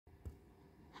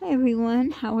Hi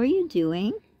everyone, how are you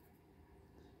doing?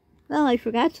 Well, I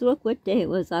forgot to look what day it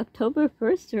was, October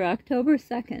 1st or October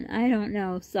 2nd. I don't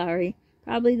know, sorry.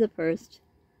 Probably the 1st.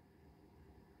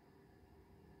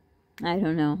 I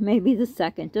don't know, maybe the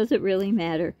 2nd. Does it really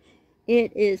matter?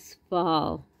 It is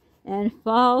fall. And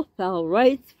fall fell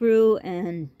right through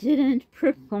and didn't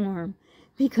perform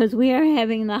because we are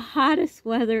having the hottest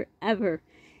weather ever.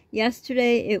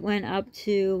 Yesterday it went up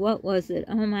to, what was it?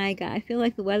 Oh my God, I feel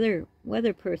like the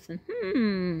weather person.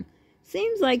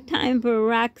 Seems like time for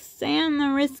Roxanne,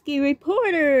 the risky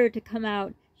reporter, to come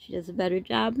out. She does a better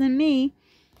job than me.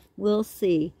 We'll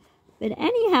see. But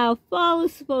anyhow, fall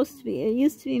is supposed to be, it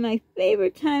used to be my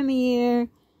favorite time of year.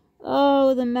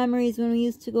 Oh, the memories when we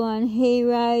used to go on hay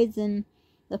rides and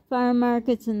the farm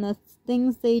markets and the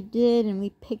things they did, and we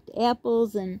picked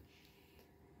apples, and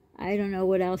I don't know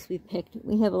what else we picked.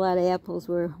 We have a lot of apples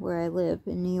where I live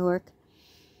in New York.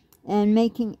 And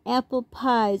making apple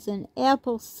pies and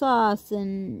apple sauce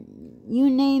and you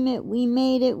name it, we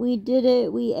made it, we did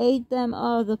it, we ate them.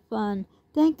 Oh, the fun.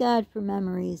 Thank God for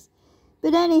memories.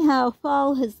 But anyhow,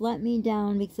 fall has let me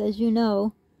down because, as you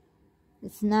know,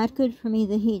 it's not good for me,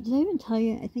 the heat. Did I even tell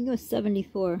you? I think it was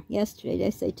 74 yesterday. Did I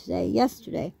say today?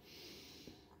 Yesterday.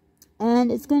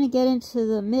 And it's going to get into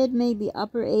the mid, maybe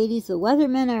upper 80s. The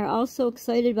weathermen are also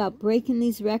excited about breaking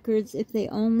these records. If they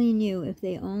only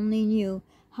knew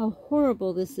how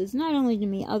horrible this is. Not only to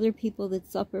me, other people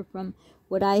that suffer from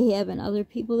what I have and other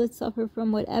people that suffer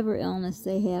from whatever illness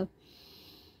they have.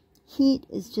 Heat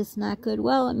is just not good.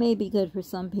 Well, it may be good for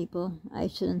some people. I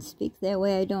shouldn't speak that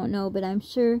way. I don't know. But I'm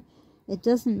sure it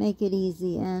doesn't make it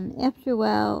easy. And after a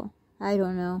while, I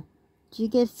don't know. Do you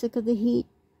get sick of the heat?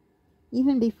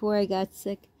 Even before I got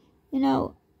sick, you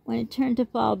know, when it turned to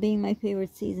fall being my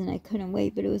favorite season, I couldn't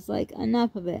wait, but it was like,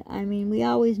 enough of it. I mean, we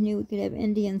always knew we could have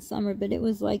Indian summer, but it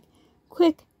was like,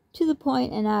 quick, to the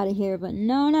point, and out of here. But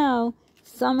no,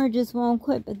 summer just won't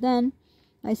quit. But then,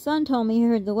 my son told me he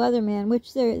heard the weatherman,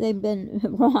 which they've been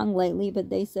wrong lately, but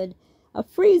they said a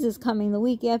freeze is coming the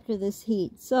week after this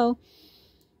heat. So,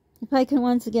 if I can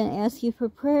once again ask you for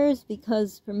prayers,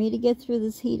 because for me to get through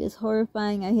this heat is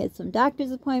horrifying. I had some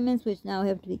doctor's appointments, which now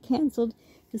have to be canceled,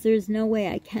 because there's no way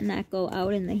I cannot go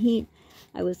out in the heat.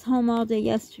 I was home all day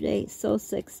yesterday, so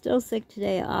sick, still sick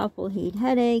today, awful heat,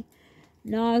 headache,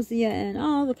 nausea, and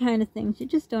all the kind of things you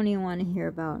just don't even want to hear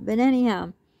about. But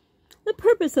anyhow, the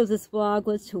purpose of this vlog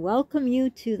was to welcome you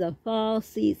to the fall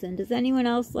season. Does anyone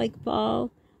else like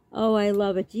fall? Oh, I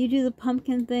love it. Do you do the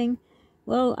pumpkin thing?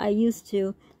 Well, I used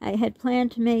to. I had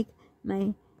planned to make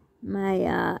my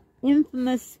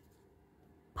infamous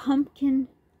pumpkin,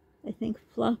 I think,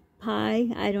 fluff pie.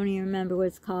 I don't even remember what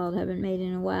it's called. Haven't made it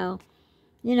in a while.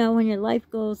 You know, when your life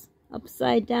goes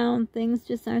upside down, things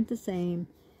just aren't the same.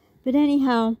 But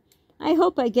anyhow, I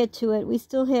hope I get to it. We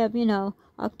still have, you know,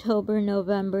 October,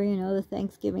 November, you know, the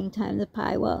Thanksgiving time, the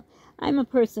pie. Well, I'm a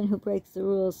person who breaks the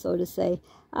rules, so to say.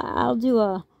 I'll do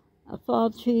a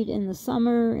fall treat in the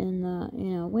summer, in the, you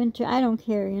know, winter. I don't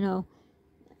care, you know.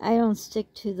 I don't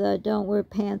stick to the don't wear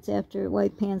pants after,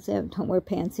 white pants after, don't wear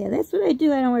pants. Yeah, that's what I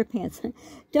do. I don't wear pants.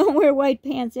 Don't wear white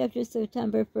pants after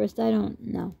September 1st. I don't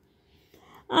know.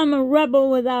 I'm a rebel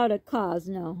without a cause.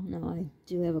 No, I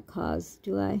do have a cause.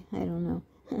 Do I? I don't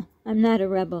know. I'm not a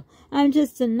rebel. I'm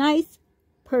just a nice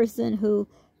person who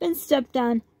been stepped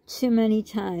on too many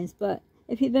times. But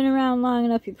if you've been around long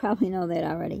enough, you probably know that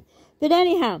already. But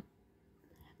anyhow,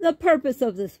 the purpose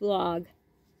of this vlog.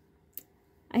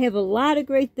 I have a lot of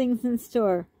great things in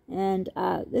store. And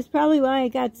that's probably why I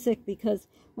got sick. Because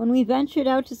when we ventured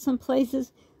out to some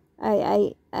places,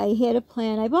 I had a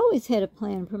plan. I've always had a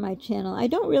plan for my channel. I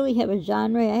don't really have a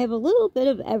genre. I have a little bit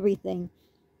of everything.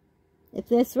 If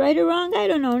that's right or wrong, I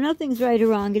don't know. Nothing's right or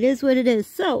wrong. It is what it is.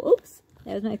 So, oops,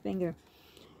 that was my finger.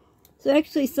 So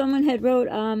actually, someone had wrote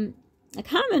a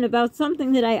comment about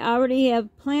something that I already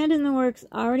have planned in the works,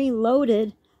 already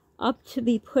loaded up to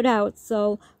be put out.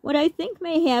 So what I think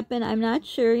may happen, I'm not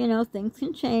sure. You know, things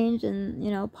can change, and,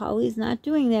 you know, Polly's not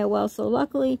doing that well. So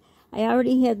luckily, I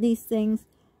already had these things,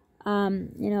 you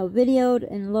know, videoed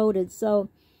and loaded. So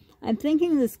I'm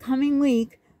thinking this coming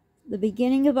week, the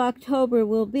beginning of October,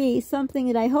 will be something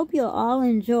that I hope you'll all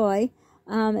enjoy.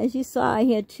 As you saw, I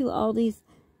had all these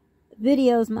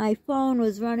videos. My phone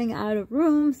was running out of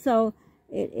room, so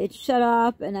it shut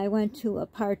off, and I went to a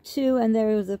part 2, and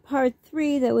there was a part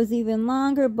 3 that was even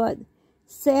longer, but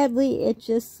sadly it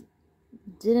just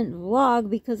didn't vlog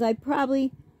because I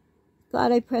probably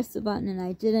thought I pressed the button and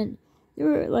I didn't. There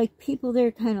were like people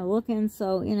there kind of looking,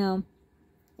 so, you know,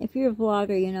 if you're a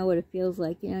vlogger, you know what it feels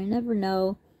like. You know, you never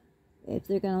know if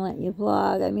they're going to let you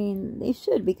vlog. I mean, they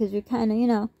should, because you're kind of, you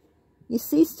know, you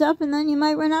see stuff and then you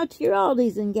might run out to your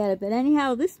Aldi's and get it. But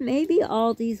anyhow, this may be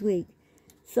Aldi's week.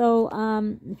 So,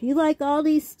 if you like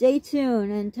Aldi's, stay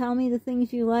tuned and tell me the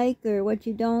things you like or what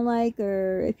you don't like,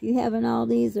 or if you have an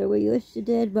Aldi's or what you wish you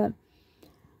did. But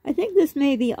I think this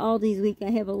may be Aldi's week. I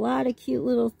have a lot of cute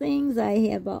little things. I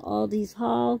have Aldi's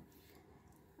haul.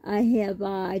 I have,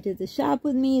 I did the shop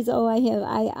with me. So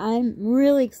I'm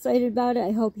really excited about it.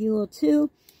 I hope you will too.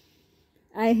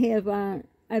 I have,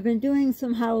 I've been doing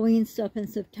some Halloween stuff in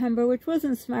September, which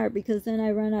wasn't smart because then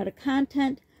I run out of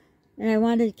content. And I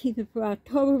wanted to keep it for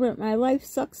October, but my life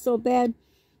sucks so bad.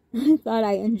 I thought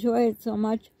I enjoy it so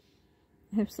much.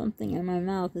 I have something in my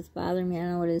mouth that's bothering me. I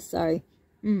don't know what it is. Sorry.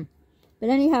 But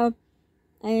anyhow,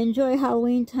 I enjoy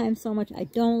Halloween time so much. I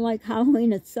don't like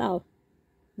Halloween itself.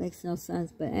 Makes no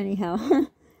sense. But anyhow,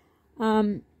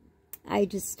 I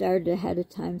just started ahead of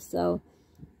time. So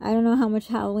I don't know how much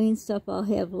Halloween stuff I'll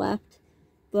have left.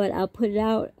 But I'll put it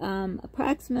out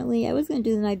approximately, I was going to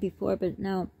do the night before, but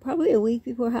no, probably a week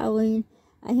before Halloween.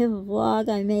 I have a vlog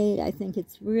I made. I think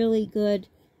it's really good.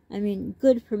 I mean,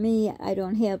 good for me. I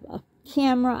don't have a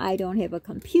camera. I don't have a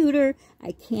computer.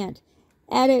 I can't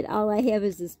edit. All I have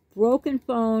is this broken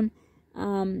phone.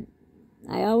 I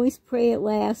always pray it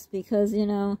lasts because, you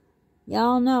know,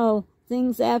 y'all know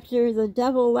things after the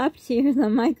devil left here, the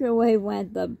microwave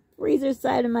went, the freezer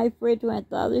side of my fridge went,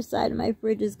 the other side of my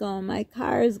fridge is going, my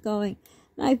car is going,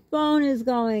 my phone is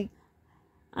going,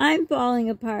 I'm falling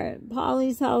apart.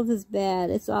 Polly's health is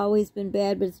bad. It's always been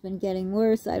bad, but it's been getting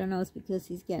worse. I don't know, it's because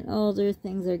he's getting older,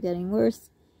 things are getting worse.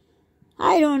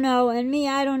 I don't know, and me,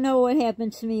 I don't know what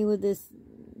happened to me with this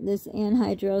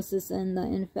anhydrosis and the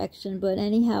infection, but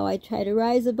anyhow, I try to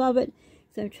rise above it,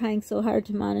 so I'm trying so hard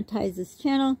to monetize this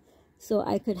channel, so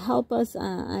I could help us.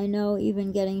 I know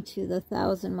even getting to the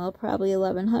 1,000, well, probably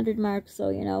 1,100 mark. So,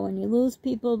 you know, when you lose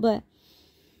people, but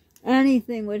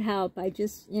anything would help. I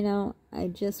just, you know, I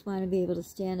just want to be able to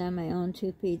stand on my own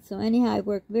 2 feet. So anyhow, I've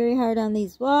worked very hard on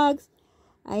these vlogs.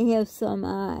 I have some,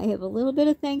 I have a little bit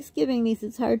of Thanksgiving because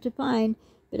it's hard to find,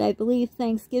 but I believe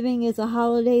Thanksgiving is a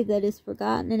holiday that is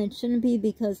forgotten, and it shouldn't be,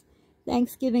 because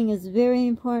Thanksgiving is very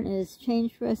important. It has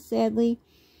changed for us, sadly.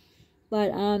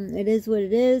 But it is what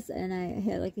it is, and I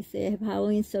have, like I say, I have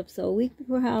Halloween stuff. So a week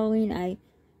before Halloween, I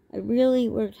really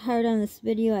worked hard on this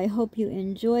video. I hope you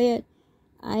enjoy it.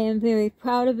 I am very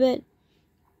proud of it.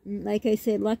 Like I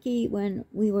said, lucky when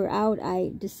we were out,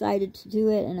 I decided to do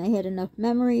it, and I had enough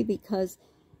memory, because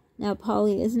now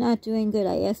Polly is not doing good.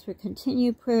 I asked for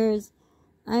continued prayers.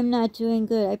 I'm not doing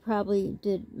good. I probably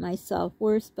did myself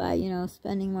worse by, you know,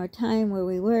 spending more time where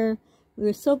we were. We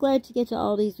were so glad to get to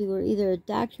Aldi's. We were either a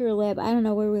doctor or a lab. I don't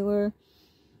know where we were.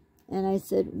 And I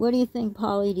said, what do you think,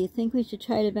 Polly? Do you think we should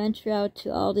try to venture out to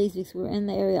Aldi's? Because we're in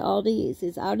the area. Aldi's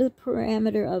is out of the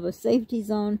parameter of a safety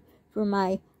zone for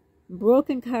my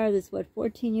broken car that's, what,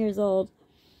 14 years old.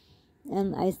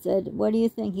 And I said, what do you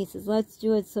think? He says, let's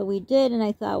do it. So we did. And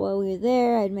I thought, well, we were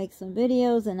there, I'd make some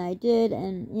videos. And I did.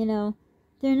 And, you know,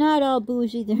 they're not all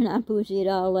bougie. They're not bougie at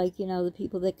all. Like, you know, the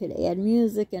people that could add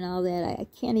music and all that. I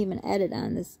can't even edit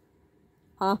on this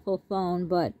awful phone.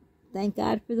 But thank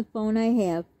God for the phone I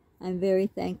have. I'm very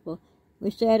thankful.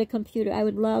 Wish I had a computer. I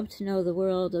would love to know the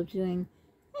world of doing...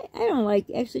 I don't like...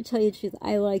 Actually, tell you the truth,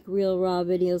 I like real raw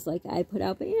videos like I put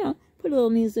out. But, you know, put a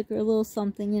little music or a little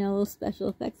something, you know, a little special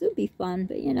effects. It would be fun.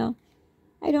 But, you know,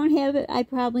 I don't have it. I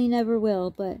probably never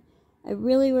will. But I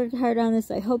really worked hard on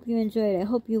this. I hope you enjoyed it. I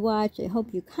hope you watch. I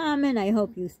hope you comment. I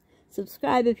hope you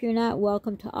subscribe. If you're not,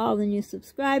 welcome to all the new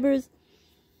subscribers.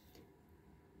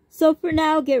 So for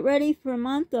now, get ready for a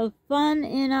month of fun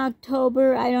in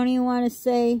October. I don't even want to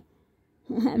say,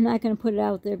 I'm not going to put it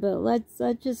out there, but let's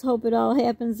just hope it all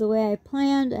happens the way I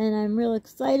planned. And I'm real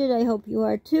excited. I hope you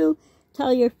are too.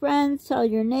 Tell your friends, tell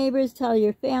your neighbors, tell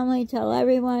your family, tell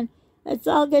everyone. Let's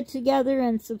all get together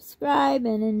and subscribe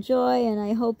and enjoy, and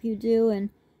I hope you do.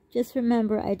 And just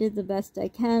remember, I did the best I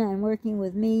can. I'm working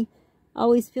with me,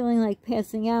 always feeling like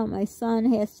passing out. My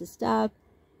son has to stop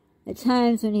at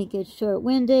times when he gets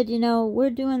short-winded. You know,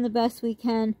 we're doing the best we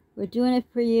can. We're doing it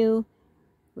for you.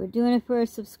 We're doing it for our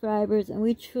subscribers, and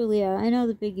we truly are. I know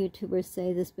the big YouTubers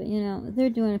say this, but, you know, they're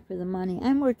doing it for the money.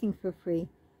 I'm working for free.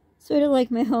 Sort of like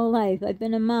my whole life. I've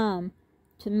been a mom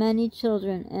to many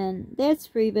children, and that's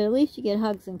free, but at least you get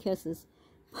hugs and kisses.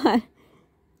 But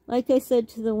like I said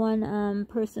to the one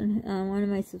person, one of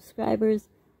my subscribers,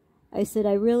 I said,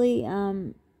 I really,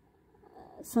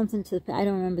 something to, I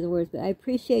don't remember the words, but I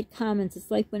appreciate comments.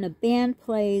 It's like when a band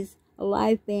plays, a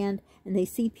live band, and they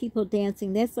see people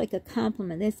dancing. That's like a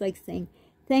compliment. That's like saying,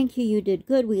 thank you, you did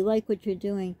good. We like what you're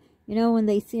doing. You know, when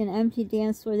they see an empty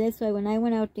dance floor, that's why when I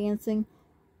went out dancing,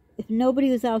 if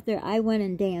nobody was out there, I went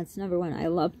and danced. Number one, I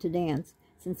love to dance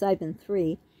since I've been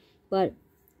 3. But,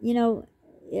 you know,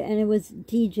 and it was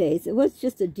DJs. It was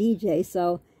just a DJ.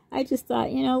 So I just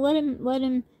thought, you know, let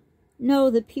him know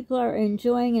that people are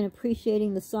enjoying and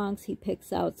appreciating the songs he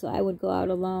picks out. So I would go out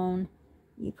alone.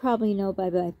 You probably know by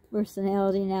my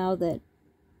personality now that,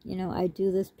 you know, I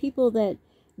do this. People that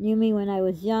knew me when I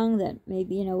was young, that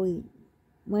maybe, you know, we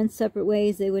went separate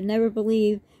ways, they would never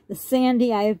believe the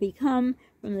Sandie I have become,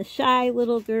 from the shy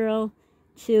little girl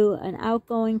to an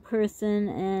outgoing person.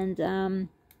 And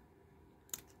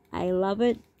I love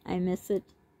it. I miss it.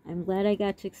 I'm glad I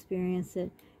got to experience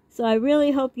it. So I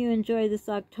really hope you enjoy this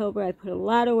October. I put a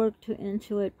lot of work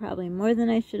into it, probably more than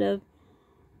I should have.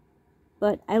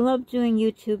 But I love doing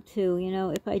YouTube too. You know,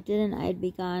 if I didn't, I'd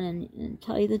be gone. And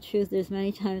tell you the truth, there's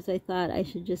many times I thought I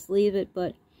should just leave it.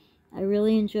 But I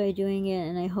really enjoy doing it,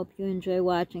 and I hope you enjoy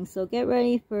watching. So get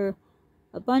ready for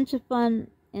a bunch of fun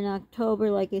in October.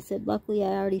 Like I said, luckily I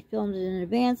already filmed it in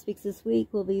advance because this week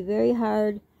will be very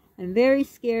hard. I'm very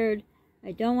scared.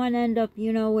 I don't want to end up,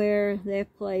 you know where,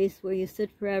 that place where you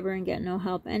sit forever and get no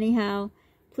help anyhow.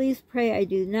 Please pray. I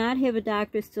do not have a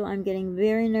doctor still. I'm getting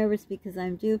very nervous because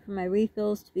I'm due for my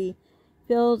refills to be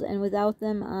filled, and without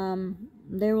them,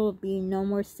 there will be no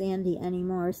more Sandie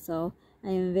anymore. So I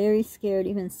am very scared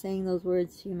even saying those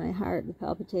words to you. My heart, the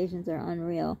palpitations are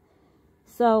unreal.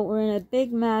 So we're in a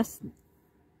big mess,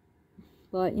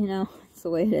 but you know, it's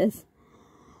the way it is.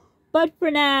 But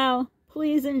for now,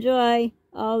 please enjoy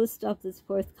all the stuff that's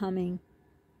forthcoming.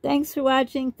 Thanks for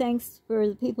watching. Thanks for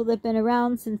the people that have been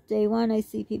around since day one. I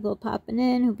see people popping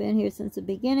in who've been here since the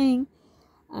beginning.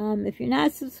 If you're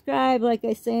not subscribed, like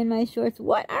I say in my shorts,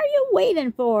 what are you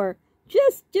waiting for?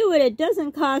 Just do it. It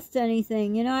doesn't cost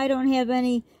anything. You know, I don't have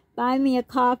any buy me a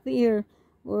coffee or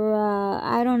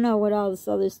I don't know what all this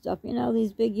other stuff. You know,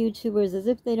 these big YouTubers, as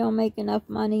if they don't make enough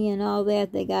money and all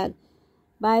that, they got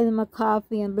buy them a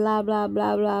coffee and blah, blah,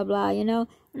 blah, blah, blah. You know,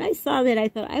 when I saw that, I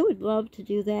thought I would love to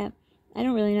do that. I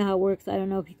don't really know how it works. I don't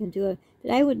know if you can do it.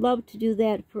 But I would love to do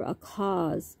that for a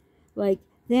cause. Like,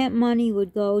 that money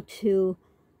would go to,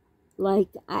 like,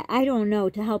 I don't know,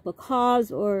 to help a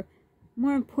cause, or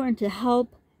more important, to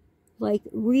help, like,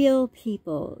 real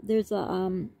people. There's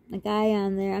a guy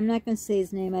on there. I'm not going to say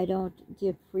his name. I don't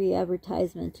give free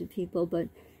advertisement to people. But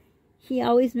he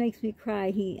always makes me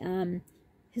cry.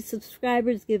 His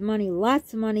subscribers give money,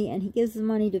 lots of money, and he gives the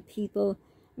money to people.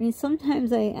 I mean,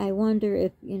 sometimes I wonder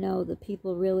if, you know, the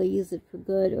people really use it for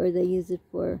good or they use it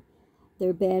for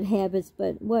their bad habits.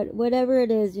 But whatever it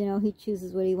is, you know, he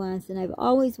chooses what he wants. And I've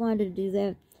always wanted to do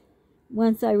that.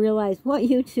 Once I realized what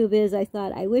YouTube is, I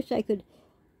thought, I wish I could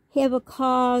have a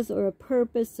cause or a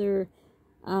purpose. Or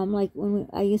like when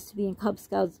I used to be in Cub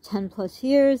Scouts 10 plus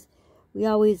years, we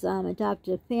always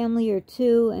adopted a family or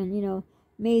two and, you know,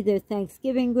 made their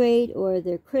Thanksgiving great or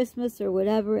their Christmas or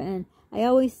whatever. And I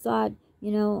always thought, you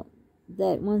know,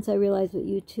 that once I realized what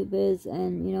YouTube is,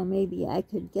 and, you know, maybe I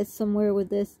could get somewhere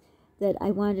with this, that I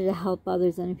wanted to help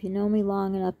others. And if you know me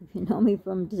long enough, if you know me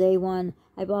from day one,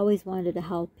 I've always wanted to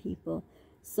help people.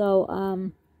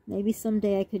 So maybe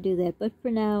someday I could do that. But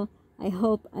for now, I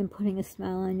hope I'm putting a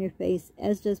smile on your face,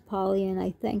 as does Polly. And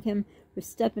I thank him for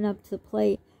stepping up to the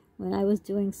plate when I was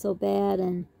doing so bad.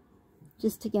 And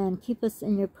just, again, keep us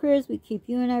in your prayers. We keep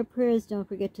you in our prayers. Don't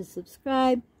forget to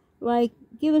subscribe, like,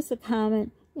 give us a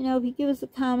comment. You know, if you give us a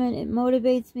comment, it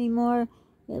motivates me more.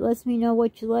 It lets me know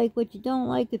what you like, what you don't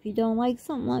like. If you don't like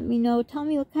something, let me know. Tell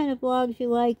me what kind of vlogs you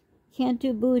like. Can't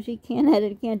do bougie, can't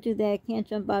edit, can't do that, can't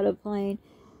jump out of a plane.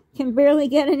 Can barely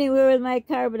get anywhere with my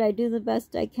car, but I do the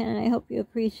best I can, and I hope you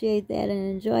appreciate that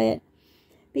and enjoy it.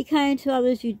 Be kind to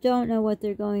others. You don't know what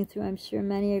they're going through. I'm sure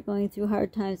many are going through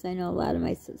hard times. I know a lot of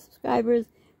my subscribers,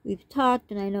 we've talked,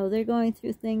 and I know they're going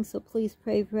through things, so please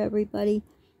pray for everybody.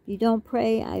 If you don't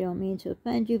pray, I don't mean to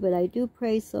offend you, but I do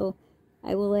pray, so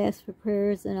I will ask for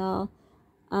prayers and all.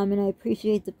 And I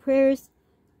appreciate the prayers.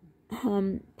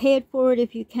 Pay it forward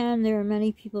if you can. There are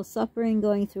many people suffering,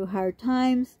 going through hard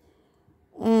times.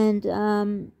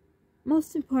 And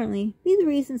most importantly, be the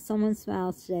reason someone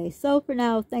smiles today. So for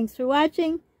now, thanks for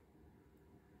watching.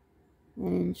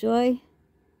 And enjoy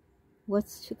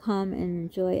what's to come, and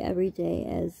enjoy every day,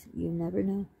 as you never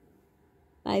know.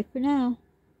 Bye for now.